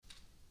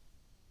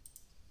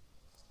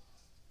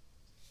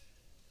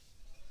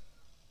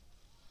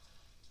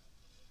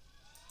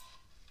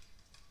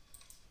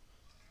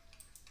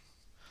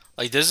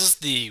Like, this is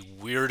the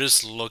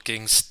weirdest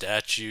looking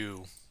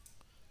statue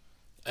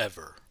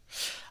ever.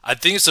 I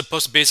think it's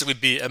supposed to basically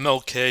be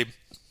MLK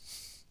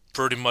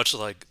pretty much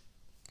like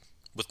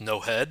with no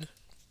head.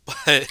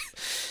 But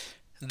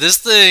this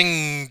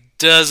thing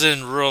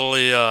doesn't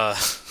really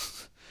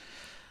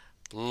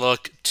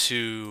look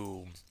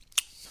too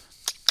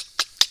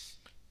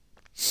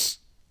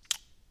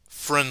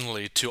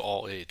friendly to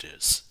all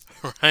ages,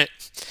 right?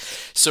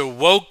 So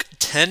woke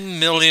 $10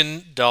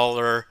 million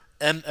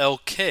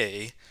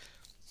MLK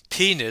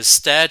penis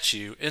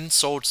statue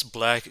insults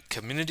black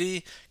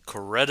community,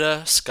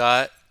 Coretta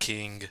Scott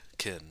King.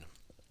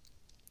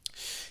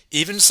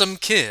 Even some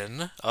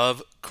kin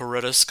of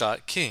Coretta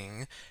Scott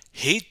King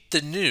hate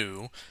the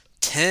new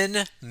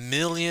 $10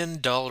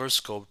 million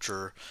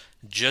sculpture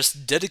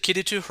just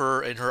dedicated to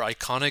her and her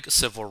iconic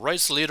civil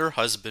rights leader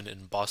husband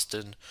in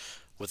Boston,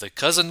 with a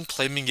cousin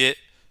claiming it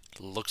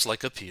looks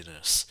like a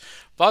penis.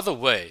 By the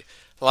way,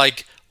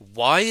 like,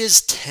 why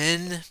is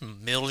 $10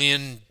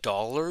 million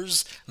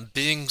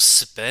being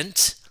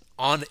spent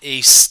on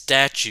a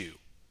statue?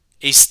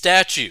 A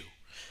statue.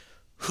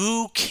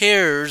 Who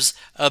cares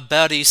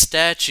about a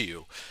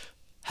statue?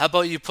 How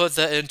about you put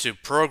that into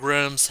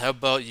programs? How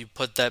about you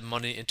put that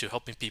money into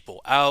helping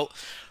people out?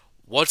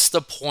 What's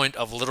the point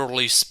of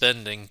literally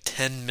spending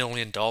 $10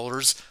 million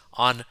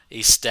on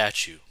a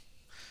statue?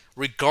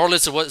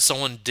 Regardless of what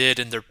someone did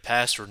in their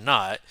past or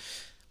not,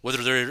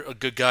 whether they're a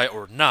good guy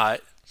or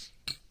not,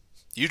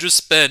 you just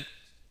spent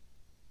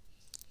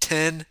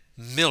 10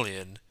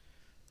 million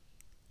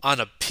on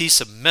a piece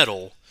of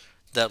metal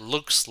that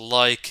looks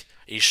like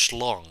a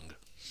schlong.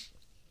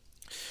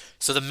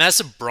 So the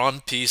massive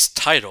bronze piece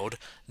titled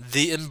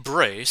The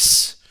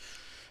Embrace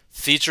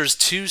features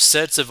two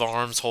sets of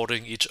arms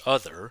holding each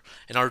other,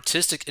 an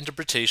artistic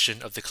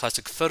interpretation of the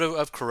classic photo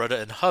of Coretta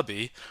and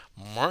hubby,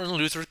 Martin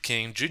Luther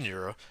King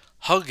Jr.,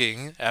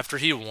 hugging after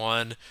he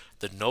won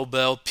the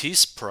Nobel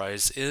Peace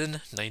Prize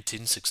in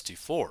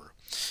 1964.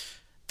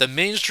 The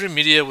mainstream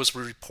media was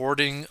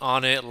reporting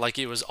on it like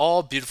it was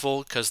all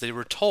beautiful because they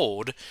were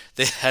told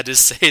they had to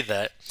say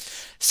that.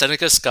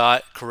 Seneca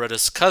Scott,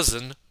 Coretta's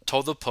cousin,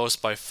 told the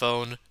Post by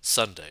phone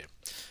Sunday,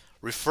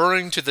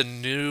 referring to the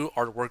new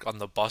artwork on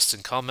the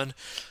Boston Common.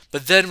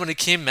 But then when it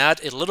came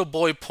out, a little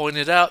boy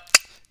pointed out,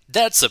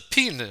 "That's a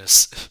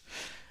penis."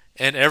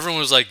 And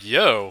everyone was like,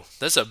 "Yo,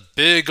 that's a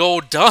big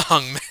old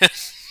dong, man,"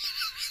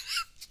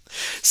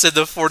 said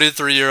the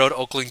 43-year-old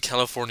Oakland,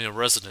 California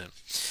resident.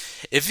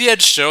 If he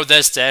had showed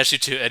that statue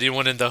to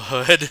anyone in the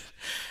hood,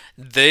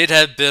 they'd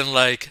have been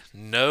like,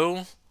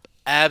 "No,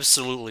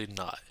 absolutely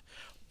not."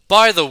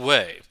 By the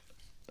way,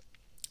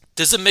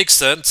 does it make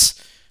sense?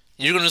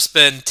 You're going to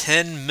spend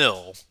 10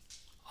 mil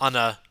on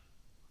a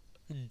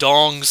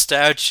dong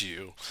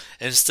statue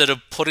instead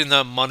of putting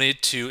that money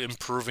to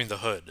improving the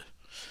hood.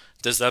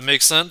 Does that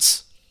make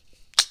sense?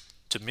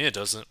 To me, it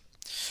doesn't.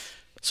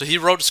 So he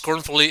wrote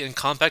scornfully in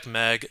Compact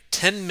Mag,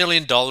 $10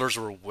 million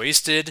were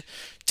wasted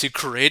to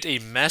create a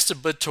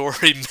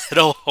masturbatory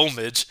metal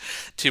homage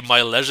to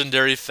my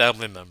legendary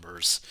family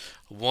members,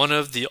 one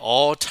of the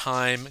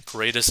all-time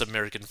greatest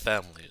American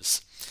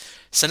families.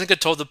 Seneca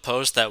told the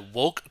Post that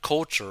woke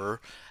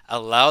culture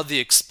allowed the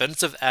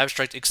expensive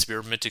abstract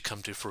experiment to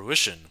come to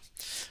fruition.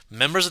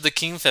 Members of the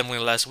King family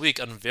last week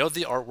unveiled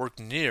the artwork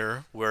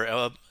near where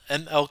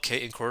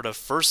MLK and Coretta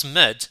first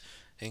met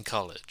in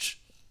college.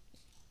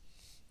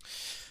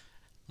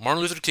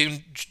 Martin Luther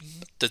King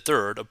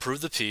III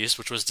approved the piece,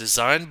 which was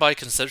designed by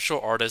conceptual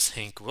artist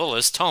Hank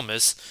Willis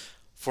Thomas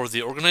for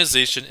the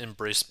organization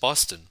Embrace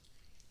Boston.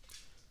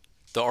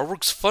 The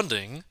artwork's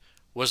funding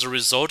was a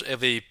result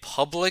of a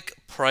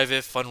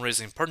public-private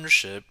fundraising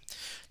partnership,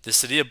 the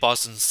city of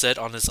Boston said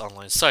on its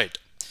online site.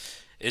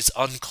 It's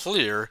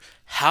unclear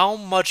how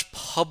much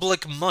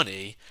public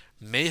money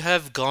may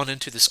have gone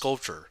into the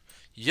sculpture.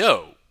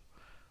 Yo,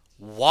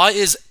 why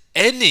is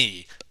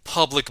any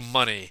public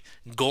money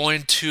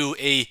going to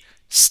a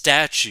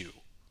statue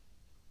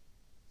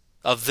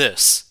of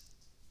this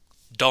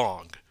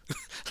dong?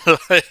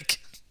 Like,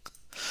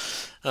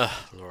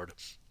 Lord.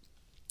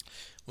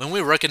 When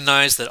we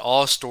recognize that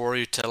all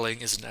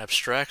storytelling is an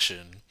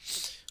abstraction,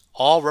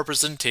 all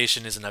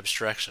representation is an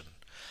abstraction.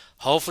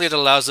 Hopefully, it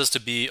allows us to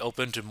be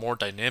open to more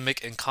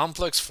dynamic and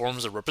complex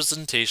forms of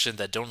representation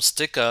that don't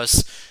stick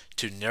us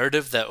to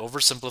narrative that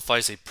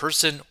oversimplifies a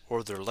person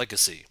or their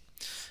legacy.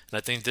 And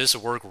I think this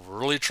work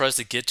really tries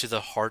to get to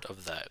the heart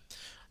of that,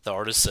 the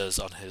artist says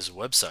on his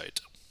website.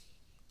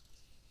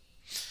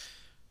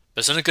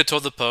 But Seneca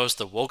told the Post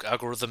the woke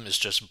algorithm is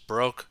just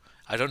broke.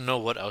 I don't know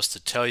what else to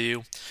tell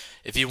you.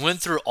 If you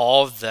went through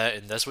all of that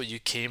and that's what you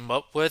came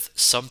up with,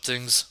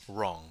 something's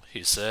wrong,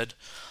 he said.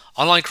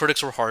 Online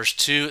critics were harsh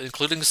too,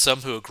 including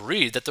some who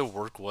agreed that the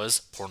work was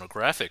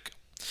pornographic.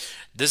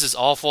 "This is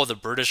awful," the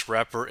British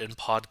rapper and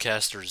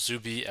podcaster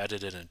Zuby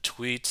added in a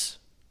tweet.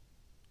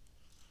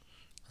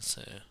 Let's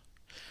see.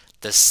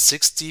 The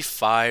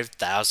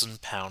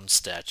 65,000-pound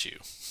statue.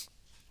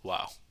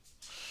 Wow.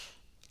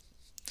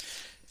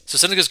 So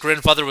Seneca's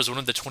grandfather was one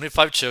of the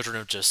 25 children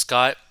of Jess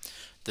Scott.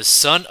 the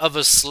son of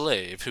a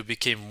slave who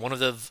became one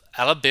of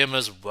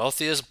Alabama's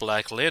wealthiest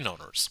black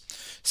landowners,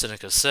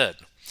 Seneca said.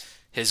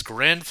 His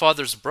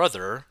grandfather's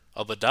brother,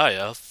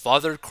 Obadiah,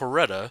 fathered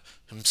Coretta,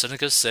 whom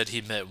Seneca said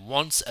he met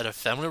once at a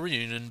family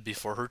reunion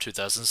before her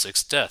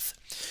 2006 death.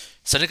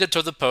 Seneca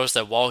told the Post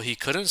that while he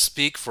couldn't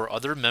speak for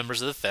other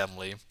members of the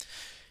family,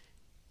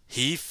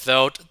 he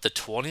felt the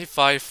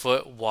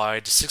 25-foot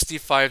wide,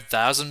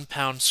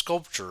 65,000-pound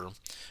sculpture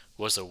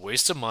was a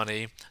waste of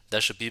money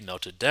that should be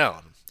melted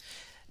down.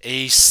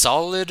 A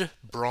solid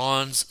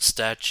bronze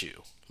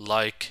statue.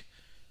 Like,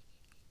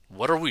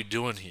 what are we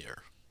doing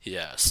here? He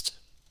asked.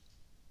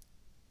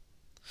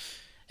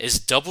 Is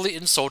doubly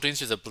insulting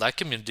to the black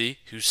community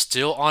who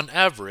still, on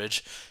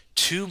average,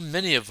 too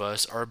many of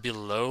us are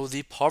below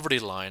the poverty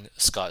line,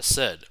 Scott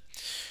said.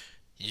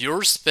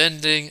 You're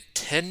spending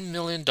 $10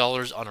 million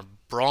on a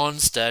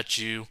bronze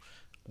statue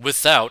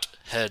without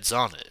heads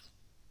on it.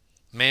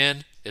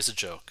 Man, it's a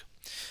joke.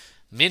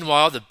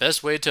 Meanwhile, the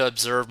best way to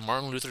observe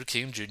Martin Luther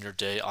King Jr.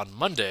 Day on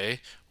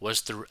Monday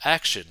was through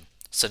action,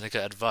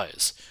 Seneca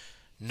advised.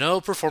 No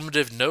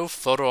performative, no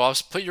photo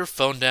ops, put your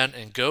phone down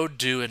and go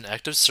do an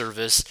act of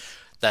service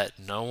that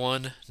no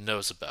one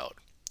knows about,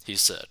 he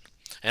said.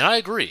 And I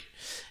agree.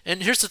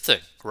 And here's the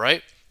thing,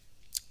 right?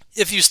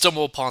 If you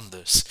stumble upon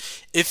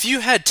this, if you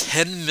had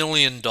 $10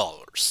 million,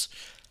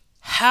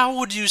 how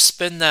would you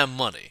spend that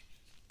money?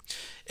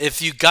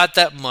 If you got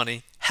that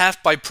money,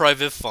 half by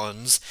private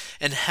funds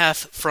and half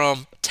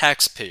from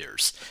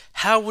taxpayers,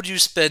 how would you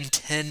spend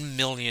 $10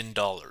 million?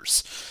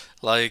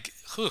 Like,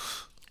 whew,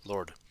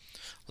 Lord.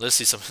 Let's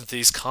see some of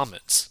these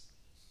comments.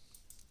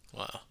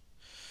 Wow.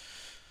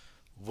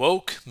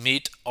 Woke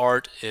meat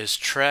art is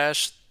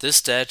trash. This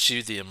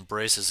statue, the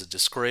embrace, is a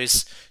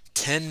disgrace.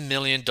 $10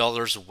 million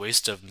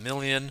waste of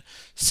million.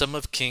 Some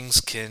of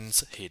King's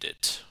kins hate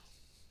it.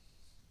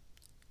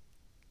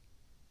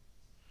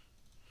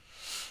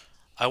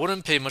 I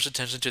wouldn't pay much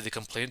attention to the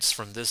complaints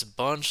from this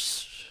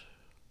bunch.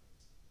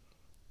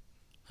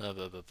 Buh,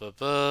 buh, buh, buh,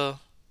 buh.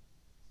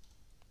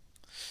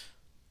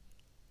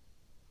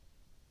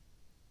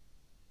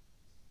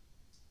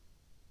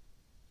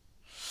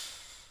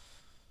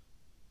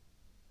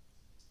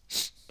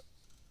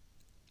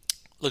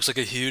 Looks like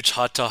a huge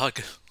hot dog.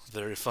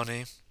 Very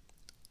funny.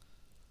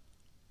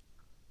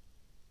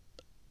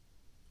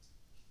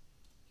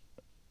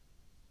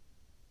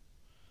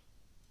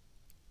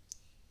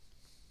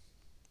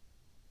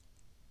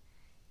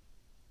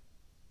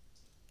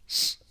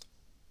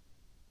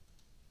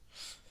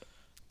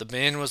 The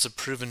man was a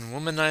proven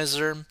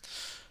womanizer,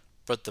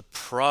 but the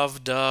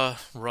Pravda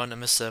run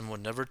MSM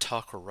would never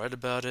talk or write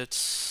about it.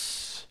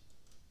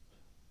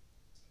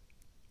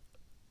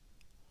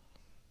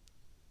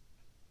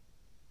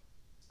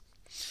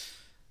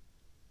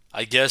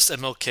 I guess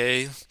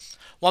MLK.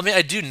 Well, I mean,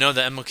 I do know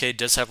that MLK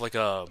does have like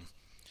an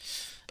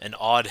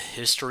odd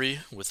history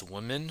with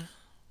women.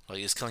 Like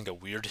it's kind of like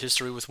a weird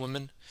history with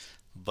women,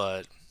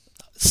 but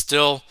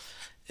still,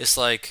 it's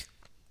like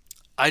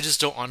I just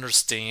don't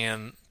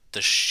understand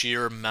the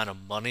sheer amount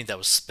of money that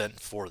was spent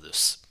for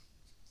this.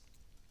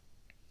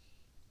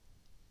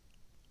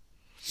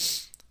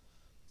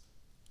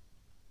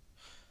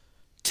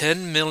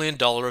 $10 million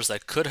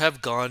that could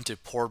have gone to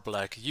poor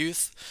black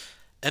youth.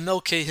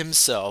 MLK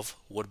himself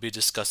would be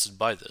disgusted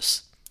by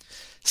this.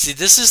 See,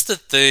 this is the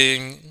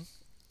thing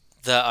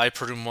that I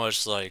pretty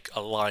much like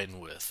align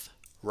with,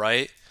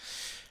 right?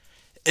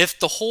 If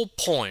the whole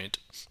point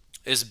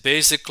is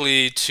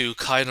basically to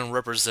kind of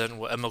represent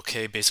what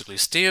MLK basically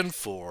stand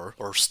for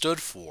or stood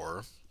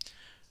for,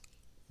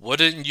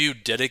 wouldn't you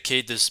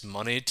dedicate this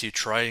money to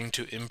trying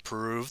to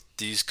improve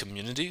these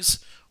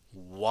communities?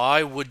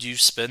 Why would you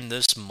spend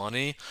this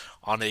money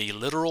on a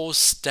literal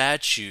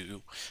statue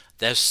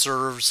that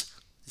serves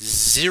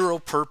zero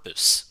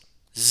purpose?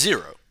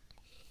 Zero.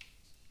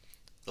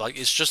 Like,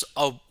 it's just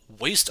a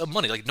waste of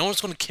money. Like, no one's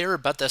going to care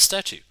about that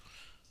statue.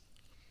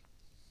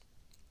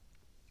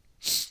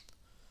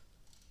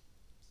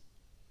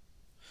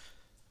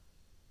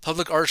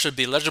 Public art should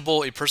be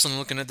legible. A person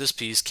looking at this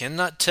piece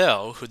cannot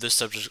tell who the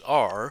subjects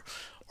are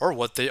or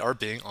what they are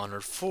being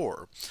honored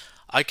for.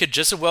 It could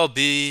just as well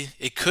be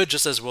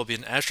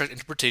an abstract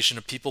interpretation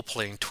of people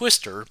playing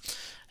Twister.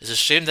 It's a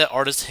shame that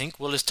artist Hank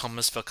Willis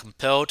Thomas felt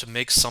compelled to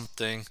make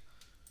something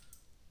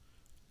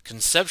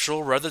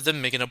conceptual rather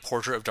than making a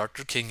portrait of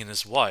Dr. King and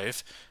his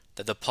wife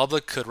that the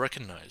public could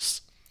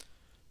recognize.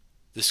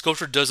 The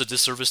sculpture does a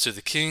disservice to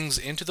the Kings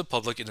and to the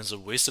public and is a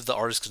waste of the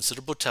artist's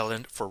considerable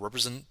talent for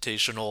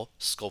representational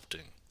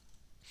sculpting.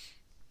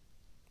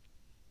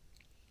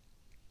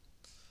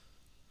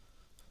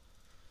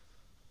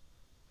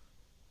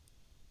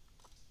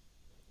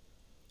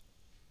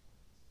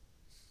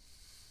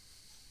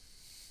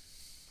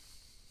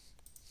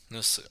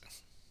 Let's see.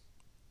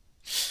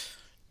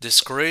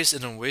 Disgrace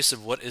and a waste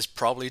of what is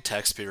probably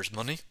taxpayers'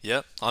 money.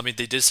 Yeah, I mean,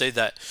 they did say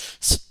that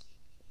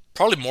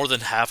probably more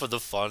than half of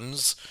the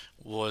funds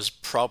was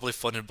probably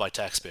funded by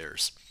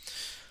taxpayers.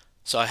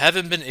 So I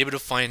haven't been able to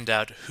find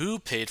out who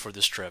paid for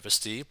this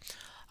travesty.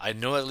 I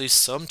know at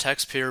least some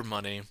taxpayer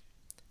money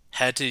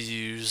had to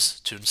use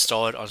to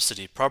install it on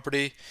city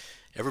property.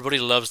 Everybody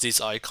loves these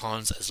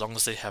icons as long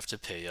as they have to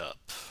pay up.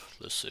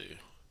 Let's see.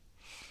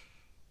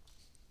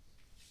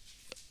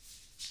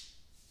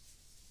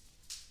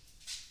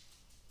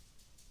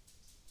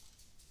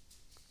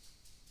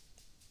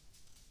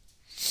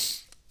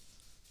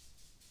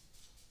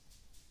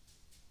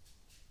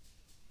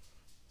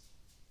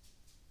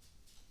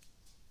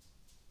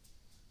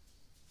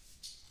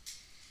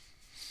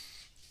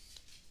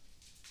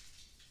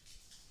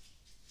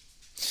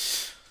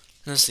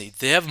 Let's see.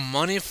 They have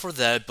money for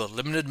that, but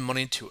limited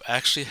money to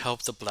actually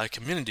help the black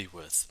community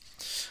with.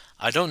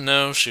 I don't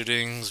know,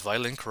 shootings,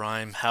 violent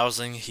crime,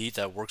 housing, heat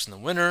that works in the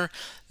winter,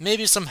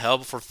 maybe some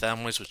help for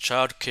families with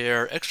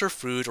childcare, extra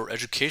food, or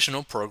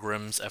educational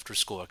programs after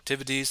school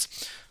activities.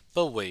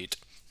 But wait,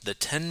 the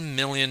 $10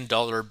 million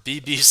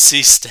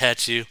BBC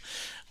statue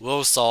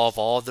will solve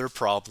all their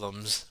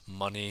problems.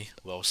 Money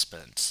well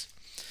spent.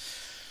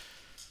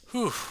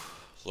 Whew,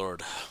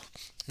 Lord.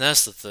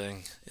 That's the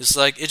thing. It's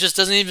like, it just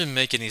doesn't even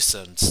make any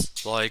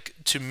sense. Like,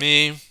 to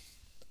me,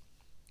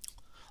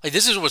 like,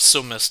 this is what's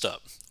so messed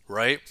up,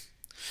 right?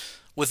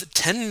 With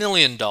 $10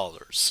 million,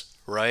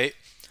 right,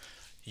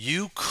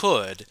 you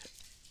could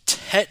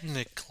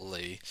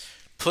technically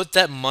put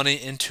that money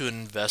into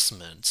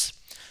investments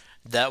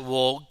that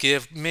will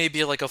give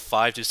maybe like a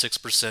 5 to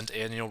 6%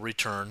 annual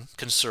return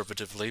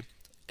conservatively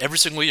every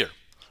single year,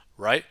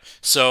 right?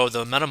 So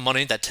the amount of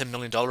money, that $10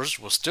 million,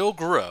 will still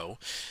grow.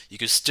 You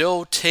could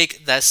still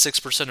take that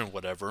 6% or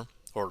whatever,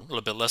 or a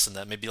little bit less than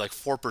that, maybe like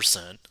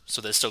 4%,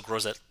 so that it still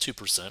grows at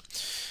 2%.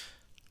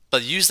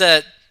 But use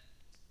that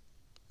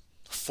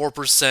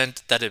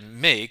 4% that it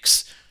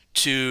makes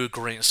to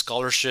grant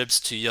scholarships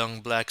to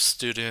young black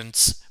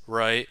students,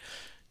 right?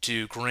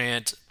 To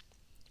grant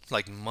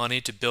like money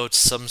to build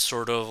some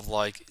sort of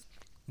like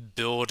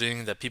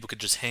building that people could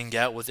just hang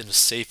out with in a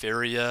safe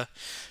area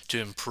to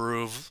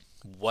improve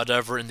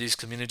whatever in these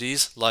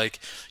communities. Like,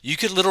 you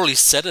could literally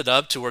set it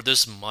up to where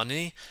this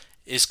money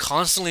is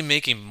constantly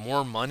making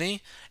more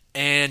money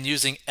and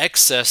using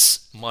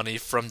excess money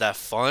from that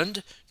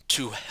fund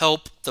to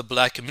help the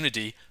black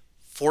community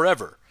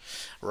forever,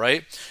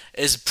 right?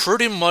 Is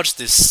pretty much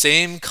the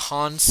same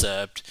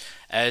concept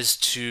as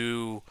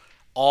to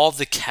all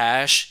the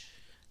cash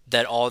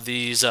that all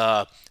these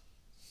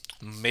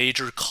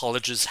major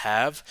colleges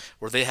have,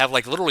 where they have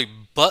like literally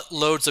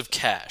buttloads of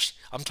cash.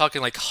 I'm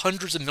talking like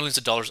hundreds of millions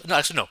of dollars. No,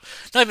 actually, no,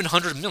 not even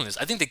hundreds of millions.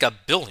 I think they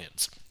got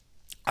billions.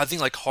 I think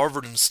like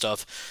Harvard and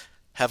stuff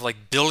have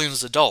like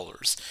billions of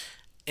dollars.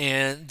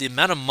 And the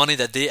amount of money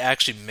that they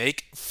actually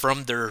make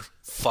from their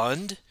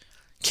fund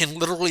can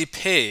literally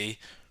pay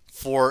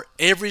for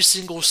every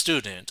single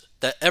student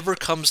that ever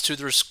comes to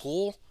their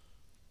school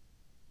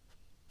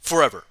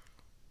forever.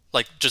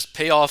 Like, just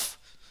pay off,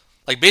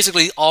 like,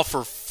 basically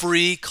offer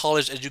free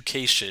college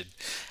education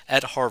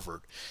at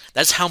Harvard.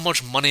 That's how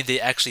much money they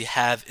actually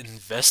have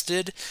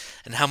invested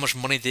and how much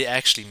money they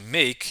actually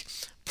make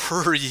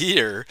per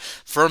year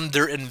from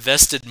their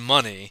invested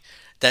money,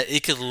 that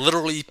it could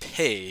literally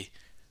pay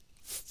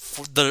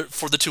for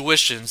the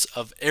tuitions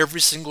of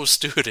every single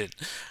student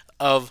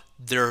of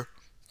their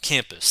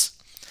campus.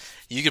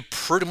 You could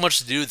pretty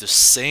much do the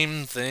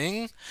same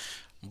thing,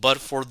 but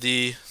for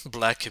the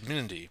black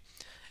community.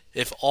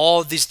 If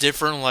all these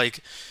different like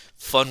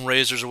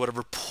fundraisers or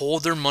whatever pull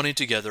their money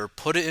together,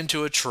 put it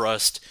into a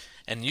trust,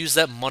 and use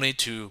that money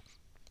to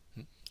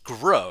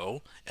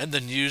grow, and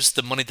then use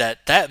the money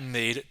that that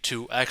made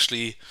to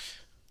actually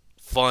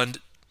fund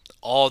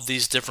all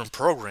these different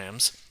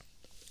programs,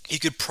 you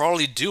could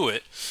probably do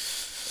it.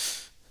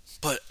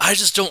 But I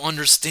just don't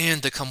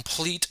understand the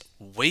complete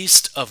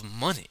waste of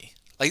money.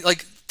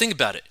 Like think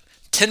about it.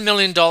 $10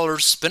 million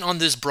spent on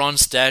this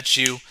bronze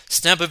statue,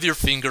 snap of your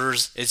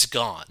fingers, it's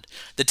gone.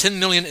 The 10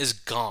 million is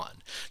gone.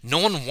 No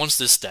one wants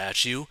this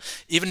statue,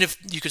 even if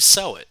you could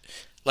sell it.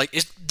 Like,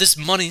 this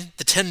money,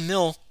 the 10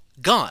 mil,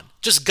 gone.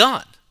 Just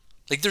gone.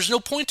 Like, there's no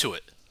point to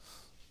it.